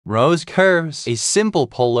Rose curves, a simple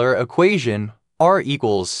polar equation, r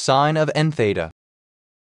equals sine of n theta.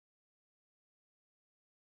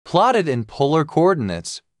 Plotted in polar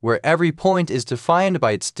coordinates, where every point is defined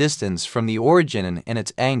by its distance from the origin and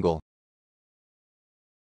its angle.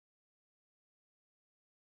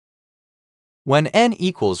 When n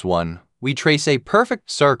equals 1, we trace a perfect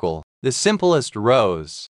circle, the simplest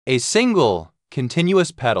rose, a single,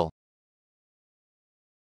 continuous petal.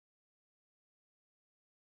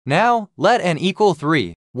 Now, let n equal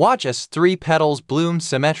 3. Watch as 3 petals bloom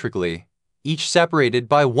symmetrically, each separated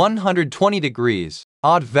by 120 degrees.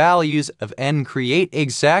 Odd values of n create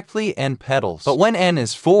exactly n petals. But when n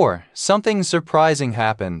is 4, something surprising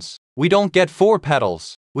happens. We don't get 4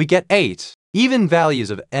 petals, we get 8. Even values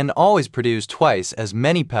of n always produce twice as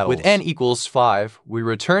many petals. With n equals 5, we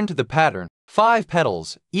return to the pattern. 5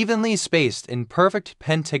 petals, evenly spaced in perfect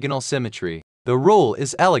pentagonal symmetry. The rule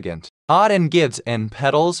is elegant. Odd n gives n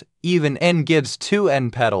petals, even n gives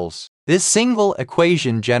 2n petals. This single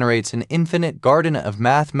equation generates an infinite garden of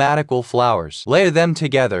mathematical flowers. Layer them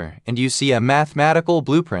together, and you see a mathematical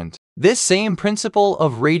blueprint. This same principle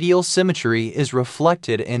of radial symmetry is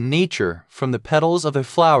reflected in nature, from the petals of a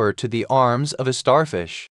flower to the arms of a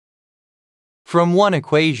starfish. From one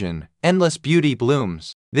equation, endless beauty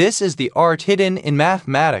blooms. This is the art hidden in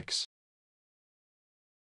mathematics.